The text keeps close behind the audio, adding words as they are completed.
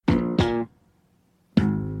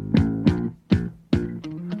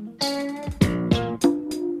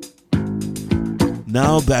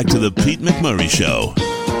Now back to the Pete McMurray Show.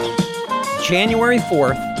 January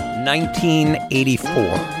 4th, 1984.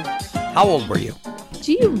 How old were you?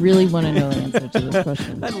 Do you really want to know the answer to this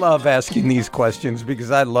question? I love asking these questions because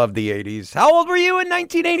I love the 80s. How old were you in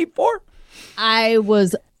 1984? I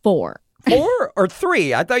was 4. 4 or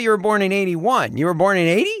 3? I thought you were born in 81. You were born in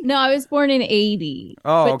 80? No, I was born in 80.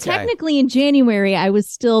 Oh, but okay. technically in January, I was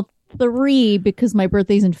still 3 because my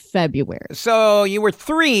birthday's in February. So you were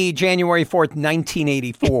 3 January 4th,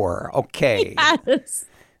 1984. Okay. Yes.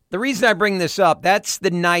 The reason I bring this up, that's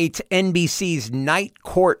the night NBC's Night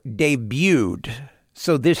Court debuted.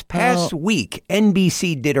 So this past week,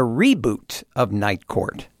 NBC did a reboot of Night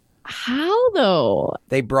Court. How, though?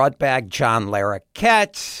 They brought back John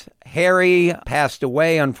Larroquette. Harry passed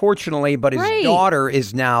away, unfortunately, but his daughter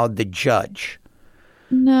is now the judge.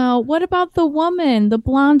 No, what about the woman, the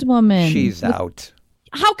blonde woman? She's out.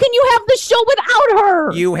 How can you have the show without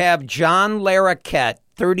her? You have John Larroquette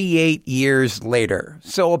 38 years later.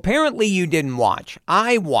 So apparently you didn't watch.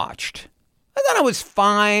 I watched. I thought it was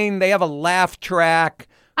fine. They have a laugh track.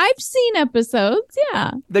 I've seen episodes,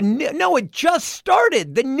 yeah. No, it just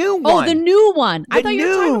started. The new one. Oh, the new one. I thought you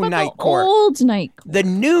were talking about Night the Court. old Night Court. The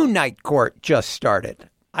new Night Court just started.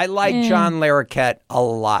 I like John Larroquette a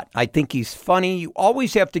lot. I think he's funny. You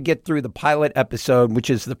always have to get through the pilot episode, which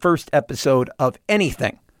is the first episode of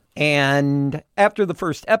anything. And after the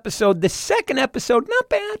first episode, the second episode, not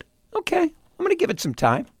bad. Okay, I'm going to give it some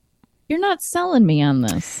time. You're not selling me on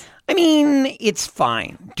this. I mean, it's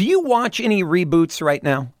fine. Do you watch any reboots right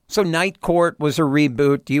now? So Night Court was a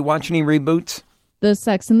reboot. Do you watch any reboots? The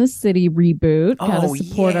Sex and the City reboot. Gotta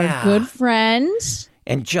support yeah. our good friend.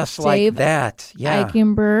 And just Dave like that, yeah.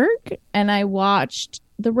 Eichenberg. And I watched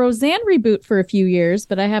the Roseanne reboot for a few years,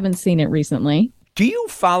 but I haven't seen it recently. Do you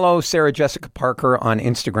follow Sarah Jessica Parker on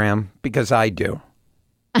Instagram? Because I do.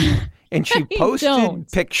 And she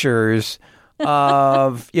posted pictures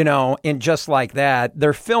of, and just like that,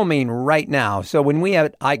 they're filming right now. So when we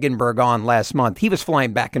had Eichenberg on last month, he was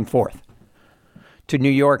flying back and forth to New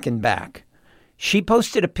York and back. She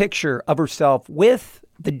posted a picture of herself with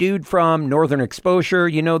the dude from Northern Exposure,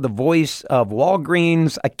 the voice of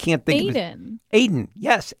Walgreens. I can't think of Aiden. Aiden.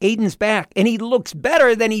 Yes, Aiden's back. And he looks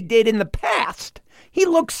better than he did in the past. He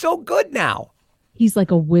looks so good now. He's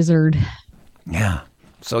like a wizard. Yeah.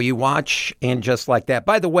 So you watch and just like that.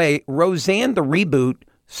 By the way, Roseanne, the reboot,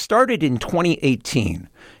 started in 2018.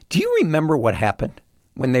 Do you remember what happened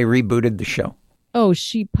when they rebooted the show? Oh,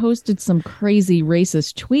 she posted some crazy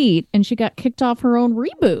racist tweet and she got kicked off her own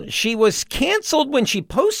reboot. She was canceled when she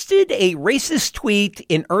posted a racist tweet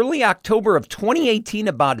in early October of 2018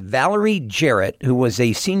 about Valerie Jarrett, who was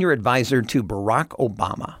a senior advisor to Barack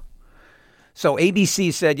Obama. So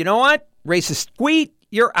ABC said, you know what? Racist tweet,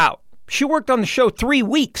 you're out. She worked on the show 3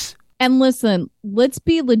 weeks. And listen, let's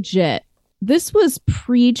be legit. This was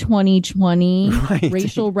pre-2020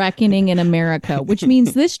 racial reckoning in America, which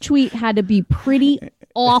means this tweet had to be pretty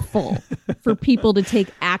awful for people to take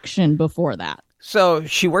action before that. So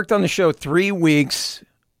she worked on the show 3 weeks.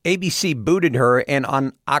 ABC booted her. And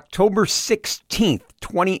on October 16th,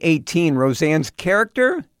 2018, Roseanne's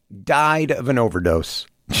character died of an overdose.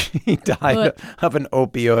 She died of an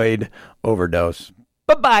opioid overdose.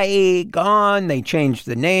 Bye-bye, gone. They changed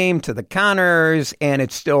the name to the Connors, and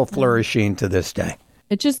it's still flourishing to this day.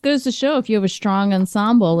 It just goes to show if you have a strong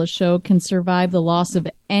ensemble, a show can survive the loss of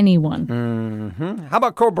anyone. Mm-hmm. How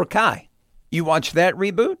about Cobra Kai? You watched that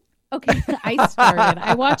reboot? Okay, I started.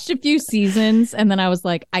 I watched a few seasons, and then I was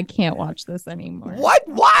like, I can't watch this anymore. What?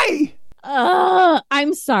 Why?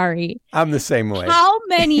 I'm sorry. I'm the same way. How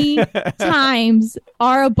many times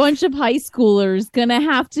are a bunch of high schoolers gonna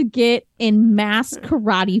have to get in mass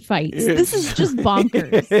karate fights? This is just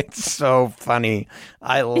bonkers. It's so funny.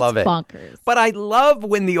 I love it. Bonkers. But I love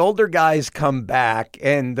when the older guys come back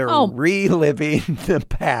and they're reliving the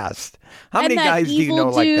past. How many guys do you know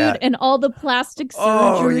like that? And all the plastic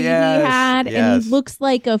surgery he had, and he looks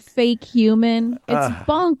like a fake human. It's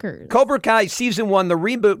bonkers. Cobra Kai Season 1, the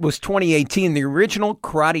reboot was 2018. The original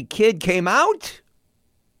Karate Kid came out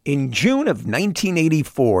in June of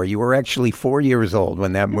 1984. You were actually 4 years old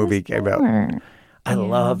when that movie came out. I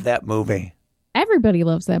love that movie. Everybody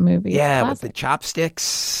loves that movie. Yeah, with the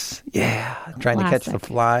chopsticks. Yeah, trying to catch the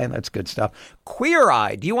fly. That's good stuff. Queer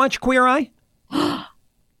Eye. Do you watch Queer Eye?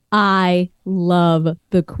 I love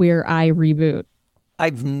the Queer Eye reboot.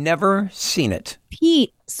 I've never seen it.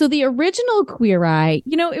 Pete, so the original Queer Eye,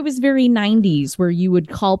 it was very 90s where you would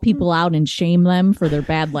call people out and shame them for their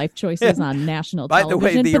bad life choices on national television.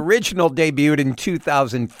 By the way, the original debuted in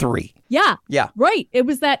 2003. Yeah. Yeah. Right. It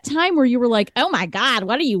was that time where you were like, oh my God,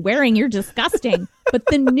 what are you wearing? You're disgusting. But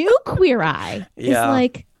the new Queer Eye is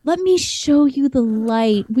like, let me show you the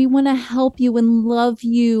light. We want to help you and love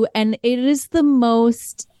you. And it is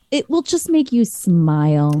it will just make you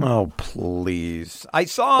smile. Oh, please. I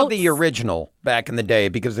saw the original back in the day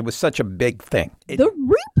because it was such a big thing. The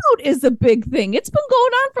reboot is a big thing. It's been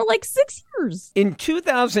going on for like 6 years. In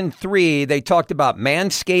 2003, they talked about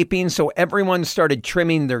manscaping, so everyone started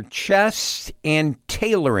trimming their chests and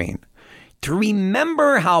tailoring. To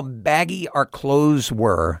remember how baggy our clothes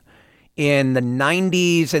were in the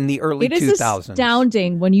 90s and the early 2000s. It is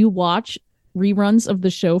astounding when you watch reruns of the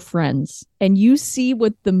show Friends and you see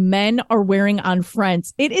what the men are wearing on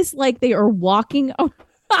Friends. It is like they are walking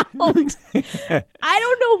around. I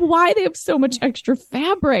don't know why they have so much extra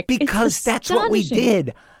fabric. Because that's what we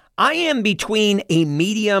did. I am between a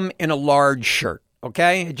medium and a large shirt,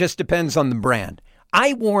 okay? It just depends on the brand.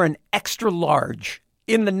 I wore an extra large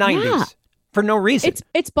in the 90s. Yeah. For no reason.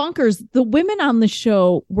 It's bonkers. The women on the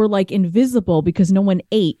show were like invisible because no one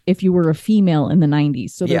ate if you were a female in the 90s.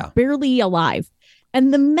 So they're barely alive.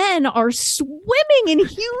 And the men are swimming in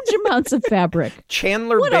huge amounts of fabric.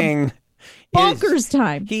 Chandler Bing. Bonkers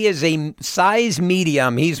time. He is a size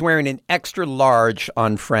medium. He's wearing an extra large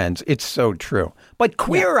on Friends. It's so true. But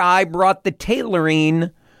Queer Eye brought the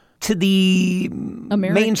tailoring to the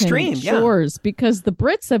American mainstream shores because the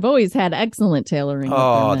Brits have always had excellent tailoring.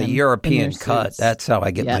 Oh, the European cut. Suits. That's how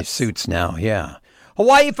I get my suits now. Yeah.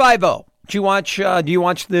 Hawaii Five-0. Do you watch the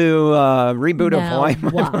reboot of Hawaii?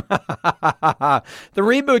 The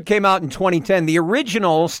reboot came out in 2010. The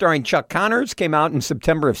original, starring Chuck Connors, came out in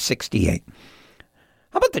September of 1968.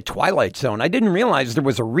 How about the Twilight Zone? I didn't realize there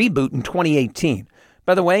was a reboot in 2018.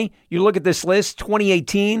 By the way, you look at this list,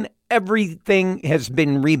 2018, everything has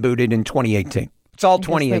been rebooted in 2018. It's all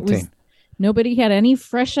 2018. Nobody had any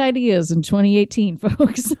fresh ideas in 2018,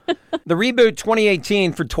 folks. The reboot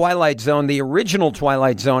 2018 for Twilight Zone, the original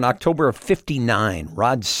Twilight Zone, October of 1959.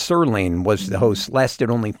 Rod Serling was the host, lasted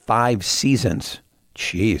only 5 seasons.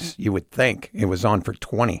 Jeez, you would think it was on for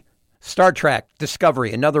 20. Star Trek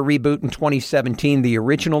Discovery, another reboot in 2017. The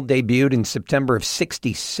original debuted in September of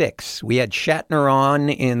 1966. We had Shatner on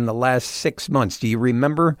in the last 6 months. Do you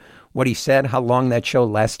remember what he said, how long that show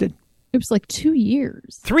lasted? It was like 2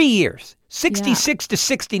 years. 3 years, 66 to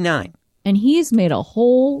 69. And he's made a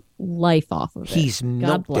whole life off of it. He's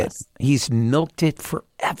milked it. He's milked it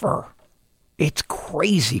forever. It's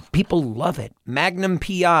crazy. People love it. Magnum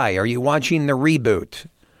P.I., are you watching the reboot?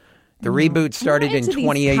 The reboot started in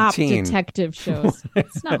 2018. Top detective shows.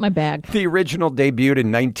 It's not my bag. The original debuted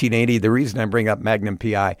in 1980. The reason I bring up Magnum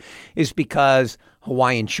P.I. is because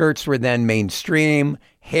Hawaiian shirts were then mainstream.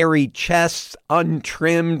 Hairy chests,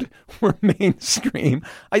 untrimmed, were mainstream.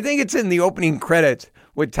 I think it's in the opening credits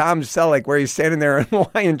with Tom Selleck where he's standing there in a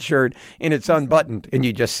Hawaiian shirt and it's unbuttoned and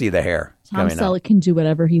you just see the hair. Tom Selleck can do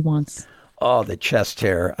whatever he wants. Oh, the chest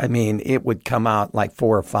hair. I mean, it would come out like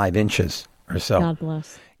 4 or 5 inches or so. God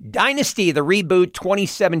bless. Dynasty, the reboot,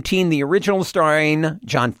 2017, the original starring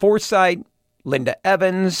John Forsythe, Linda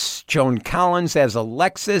Evans, Joan Collins as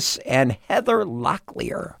Alexis, and Heather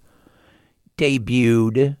Locklear.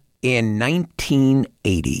 Debuted in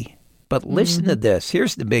 1980. But listen to this.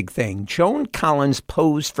 Here's the big thing. Joan Collins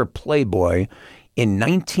posed for Playboy in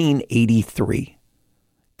 1983.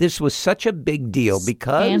 This was such a big deal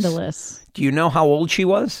because... Scandalous. Do you know how old she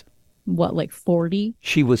was? What, like 40?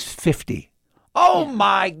 She was 50. Oh,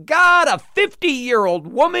 my God, a 50-year-old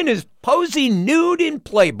woman is posing nude in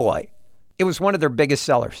Playboy. It was one of their biggest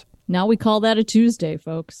sellers. Now we call that a Tuesday,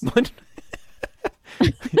 folks.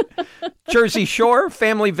 Jersey Shore,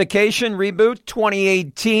 Family Vacation reboot,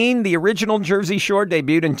 2018. The original Jersey Shore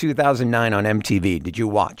debuted in 2009 on MTV. Did you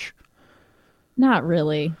watch? Not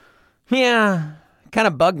really. Yeah, kind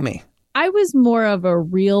of bugged me. I was more of a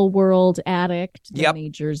Real World addict than a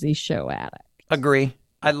Jersey Show addict. Agree.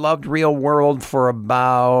 I loved Real World for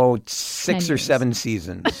about 6 or 7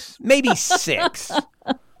 seasons. Maybe 6.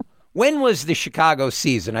 When was the Chicago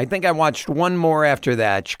season? I think I watched one more after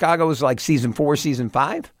that. Chicago was like season 4, season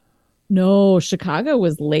 5? No, Chicago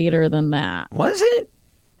was later than that. Was it?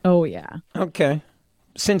 Oh, yeah. Okay.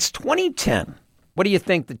 Since 2010, what do you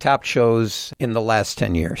think the top shows in the last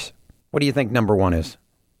 10 years? What do you think number 1 is?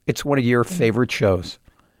 It's one of your favorite shows.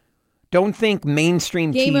 Don't think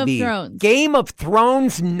mainstream Game TV. Game of Thrones. Game of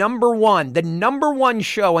Thrones, number 1. The number 1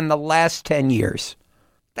 show in the last 10 years.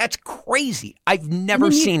 That's crazy. I've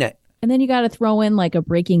never seen it. And then you got to throw in like a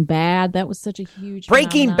Breaking Bad. That was such a huge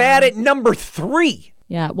Breaking phenomenon. Bad at number 3.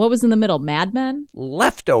 Yeah. What was in the middle? Mad Men?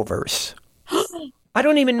 Leftovers. I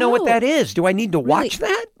don't even know what that is. Do I need to watch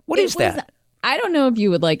that? What is that? I don't know if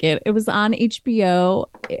you would like it. It was on HBO,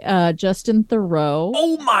 Justin Theroux.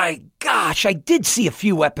 Oh my gosh, I did see a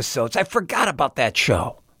few episodes. I forgot about that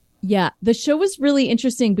show. Yeah, the show was really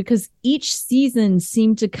interesting because each season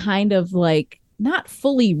seemed to kind of like not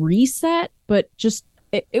fully reset, but just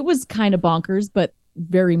it was kind of bonkers, but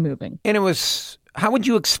very moving. And it was, how would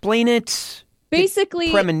you explain it?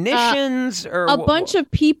 Basically, premonitions or a bunch of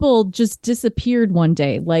people just disappeared one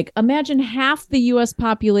day. Like, imagine half the U.S.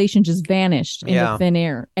 population just vanished into thin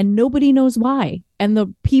air, and nobody knows why. And the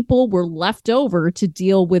people were left over to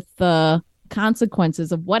deal with the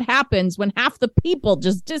consequences of what happens when half the people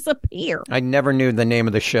just disappear. I never knew the name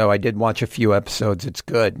of the show. I did watch a few episodes. It's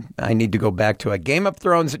good. I need to go back to it. Game of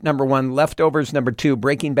Thrones at number 1, Leftovers number 2,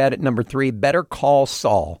 Breaking Bad at number 3, Better Call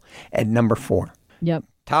Saul at number 4. Yep.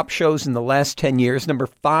 Top shows in the last 10 years. Number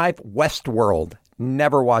 5, Westworld.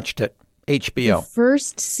 Never watched it. HBO. The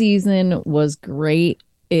first season was great.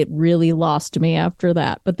 It really lost me after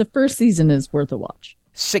that. But the first season is worth a watch.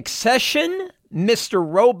 Succession, Mr.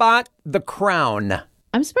 Robot, The Crown.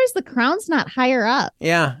 I'm surprised The Crown's not higher up.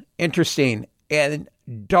 Yeah, interesting. And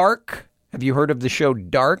Dark. Have you heard of the show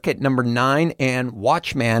Dark at number 9? And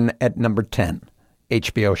Watchmen at number 10.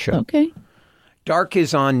 HBO show. Okay. Dark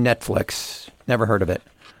is on Netflix. Never heard of it.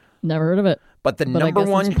 Never heard of it. But number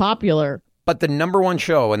one, it's popular. But the number one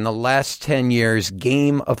show in the last 10 years,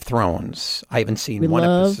 Game of Thrones. I haven't seen one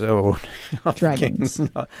episode. Dragons.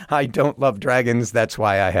 I don't love dragons. That's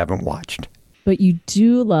why I haven't watched. But you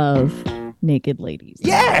do love naked ladies.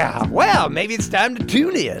 Yeah. Well, maybe it's time to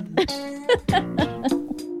tune in.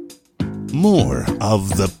 More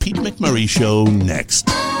of the Pete McMurray Show next.